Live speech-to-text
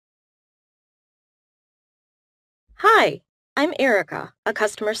Hi, I'm Erica, a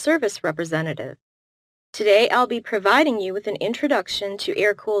customer service representative. Today I'll be providing you with an introduction to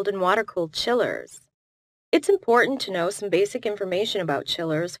air-cooled and water-cooled chillers. It's important to know some basic information about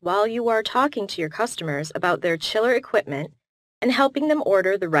chillers while you are talking to your customers about their chiller equipment and helping them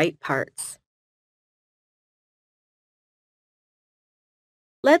order the right parts.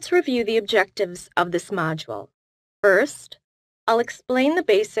 Let's review the objectives of this module. First, I'll explain the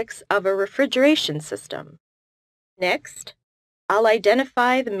basics of a refrigeration system. Next, I'll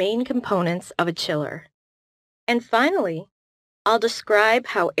identify the main components of a chiller. And finally, I'll describe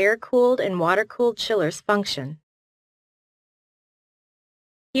how air-cooled and water-cooled chillers function.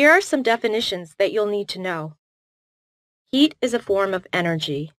 Here are some definitions that you'll need to know. Heat is a form of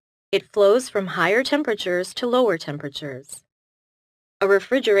energy. It flows from higher temperatures to lower temperatures. A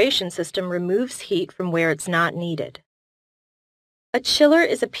refrigeration system removes heat from where it's not needed. A chiller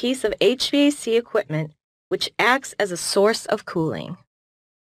is a piece of HVAC equipment which acts as a source of cooling.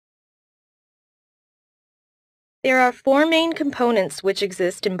 There are four main components which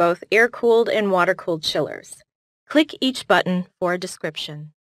exist in both air-cooled and water-cooled chillers. Click each button for a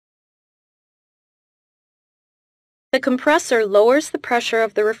description. The compressor lowers the pressure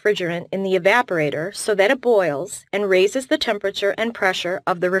of the refrigerant in the evaporator so that it boils and raises the temperature and pressure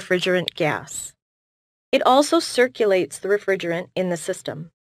of the refrigerant gas. It also circulates the refrigerant in the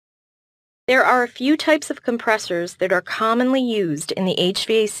system. There are a few types of compressors that are commonly used in the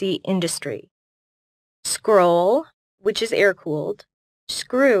HVAC industry. Scroll, which is air-cooled,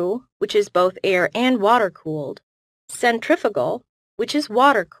 screw, which is both air and water-cooled, centrifugal, which is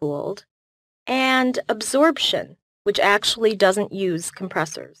water-cooled, and absorption, which actually doesn't use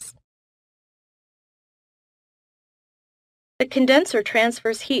compressors. The condenser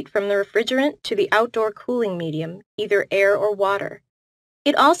transfers heat from the refrigerant to the outdoor cooling medium, either air or water.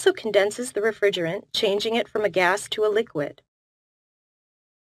 It also condenses the refrigerant, changing it from a gas to a liquid.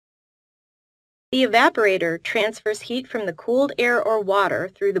 The evaporator transfers heat from the cooled air or water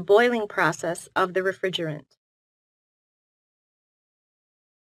through the boiling process of the refrigerant.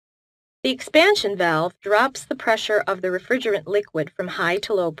 The expansion valve drops the pressure of the refrigerant liquid from high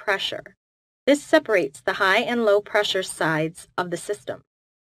to low pressure. This separates the high and low pressure sides of the system.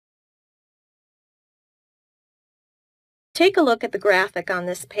 Take a look at the graphic on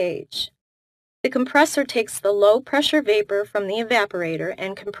this page. The compressor takes the low pressure vapor from the evaporator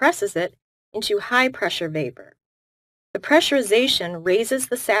and compresses it into high pressure vapor. The pressurization raises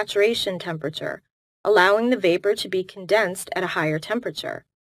the saturation temperature, allowing the vapor to be condensed at a higher temperature.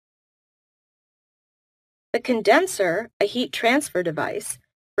 The condenser, a heat transfer device,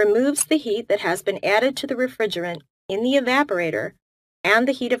 removes the heat that has been added to the refrigerant in the evaporator and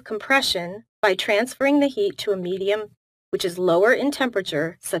the heat of compression by transferring the heat to a medium which is lower in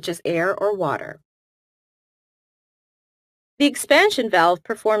temperature, such as air or water. The expansion valve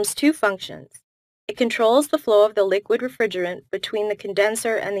performs two functions. It controls the flow of the liquid refrigerant between the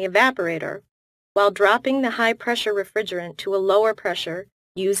condenser and the evaporator while dropping the high-pressure refrigerant to a lower pressure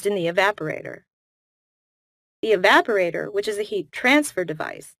used in the evaporator. The evaporator, which is a heat transfer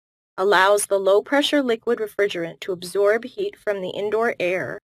device, allows the low-pressure liquid refrigerant to absorb heat from the indoor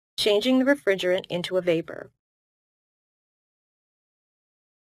air, changing the refrigerant into a vapor.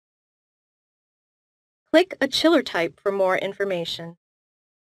 Click a chiller type for more information.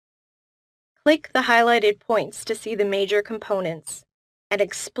 Click the highlighted points to see the major components, an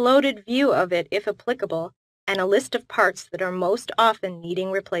exploded view of it if applicable, and a list of parts that are most often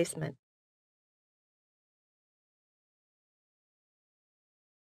needing replacement.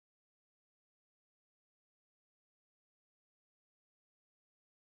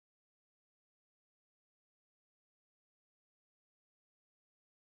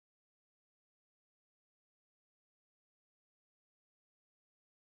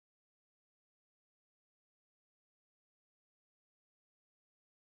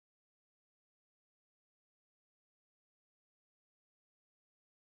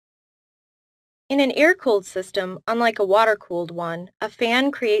 In an air-cooled system, unlike a water-cooled one, a fan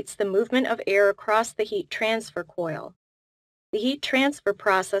creates the movement of air across the heat transfer coil. The heat transfer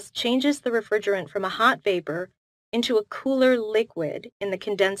process changes the refrigerant from a hot vapor into a cooler liquid in the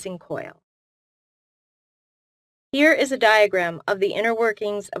condensing coil. Here is a diagram of the inner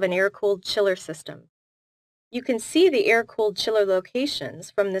workings of an air-cooled chiller system. You can see the air-cooled chiller locations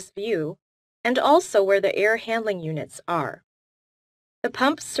from this view and also where the air handling units are. The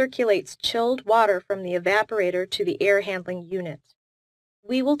pump circulates chilled water from the evaporator to the air handling unit.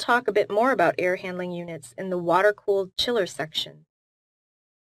 We will talk a bit more about air handling units in the water-cooled chiller section.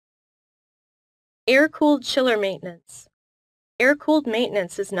 Air-cooled chiller maintenance. Air-cooled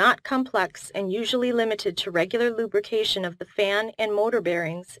maintenance is not complex and usually limited to regular lubrication of the fan and motor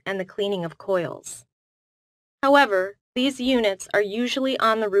bearings and the cleaning of coils. However, these units are usually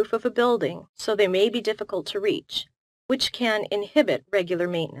on the roof of a building, so they may be difficult to reach, which can inhibit regular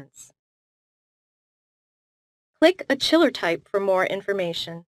maintenance. Click a chiller type for more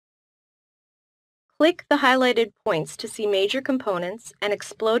information. Click the highlighted points to see major components, an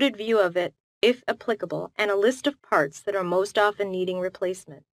exploded view of it, if applicable, and a list of parts that are most often needing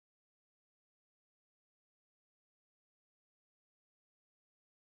replacement.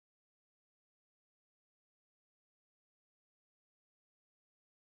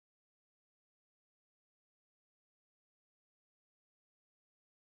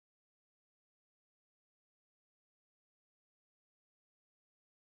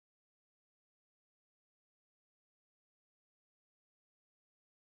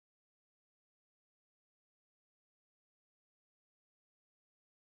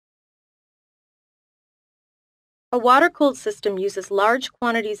 A water-cooled system uses large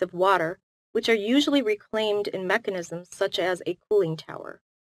quantities of water, which are usually reclaimed in mechanisms such as a cooling tower.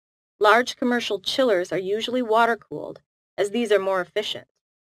 Large commercial chillers are usually water-cooled, as these are more efficient.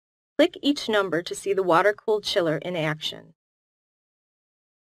 Click each number to see the water-cooled chiller in action.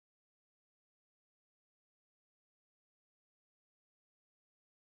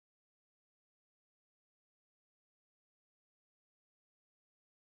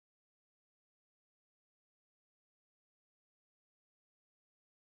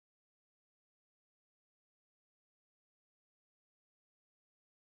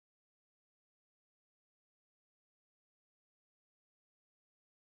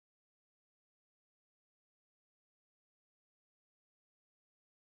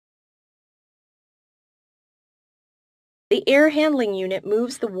 The air handling unit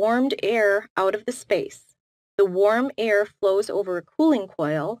moves the warmed air out of the space. The warm air flows over a cooling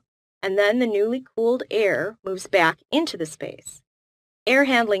coil, and then the newly cooled air moves back into the space. Air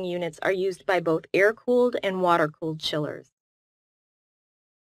handling units are used by both air-cooled and water-cooled chillers.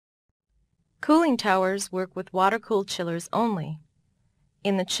 Cooling towers work with water-cooled chillers only.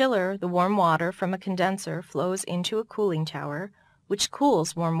 In the chiller, the warm water from a condenser flows into a cooling tower, which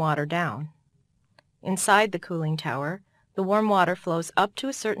cools warm water down. Inside the cooling tower, the warm water flows up to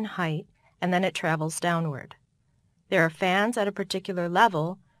a certain height and then it travels downward. There are fans at a particular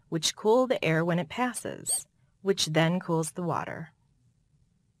level which cool the air when it passes, which then cools the water.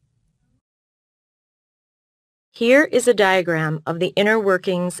 Here is a diagram of the inner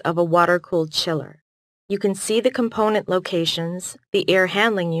workings of a water-cooled chiller. You can see the component locations, the air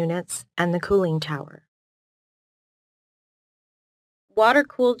handling units, and the cooling tower.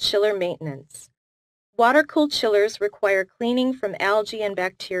 Water-cooled chiller maintenance. Water-cooled chillers require cleaning from algae and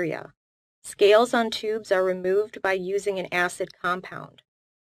bacteria. Scales on tubes are removed by using an acid compound.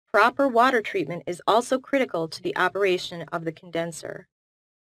 Proper water treatment is also critical to the operation of the condenser.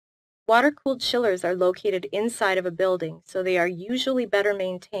 Water-cooled chillers are located inside of a building, so they are usually better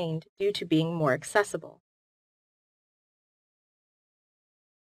maintained due to being more accessible.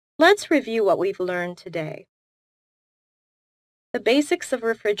 Let's review what we've learned today. The basics of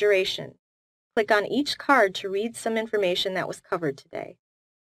refrigeration. Click on each card to read some information that was covered today.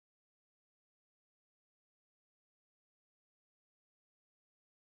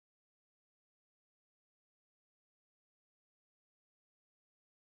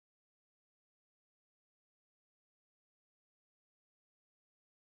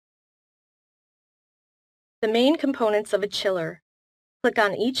 The main components of a chiller. Click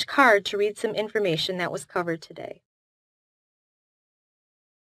on each card to read some information that was covered today.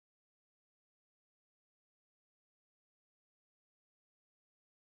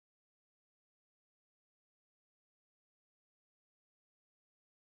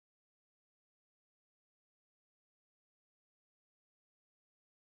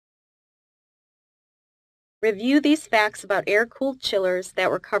 Review these facts about air-cooled chillers that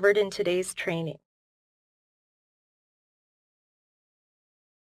were covered in today's training.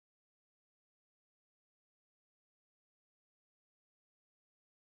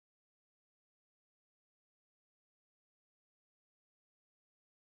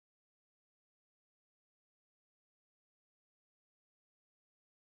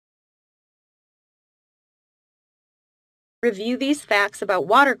 Review these facts about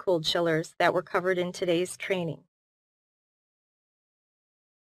water-cooled chillers that were covered in today's training.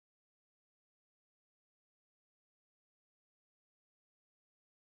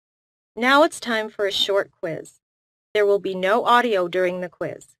 Now it's time for a short quiz. There will be no audio during the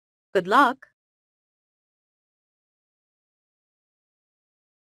quiz. Good luck!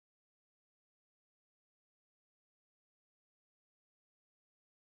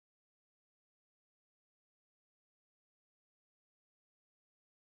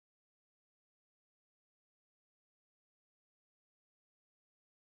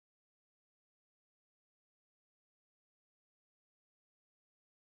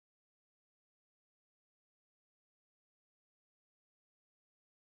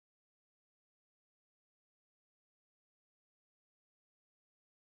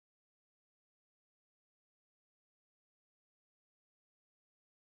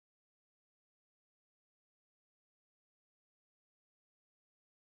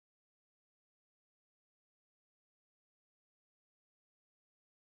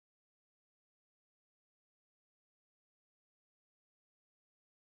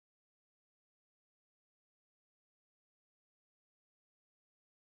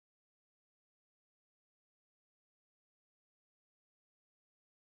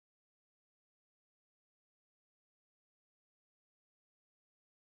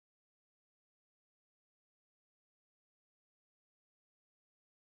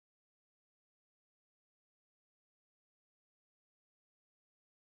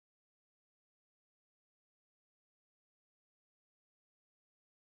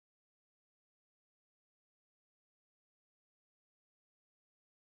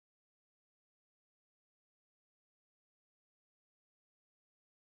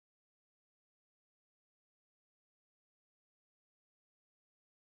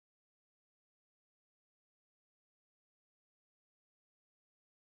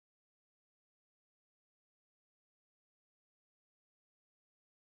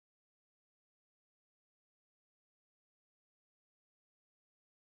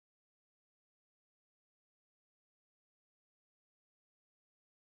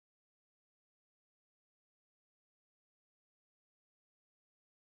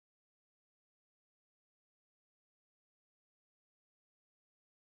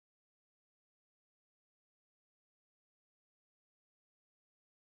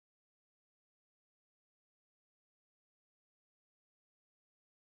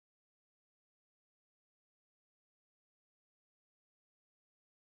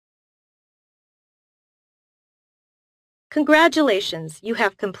 Congratulations, you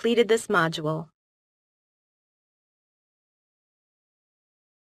have completed this module.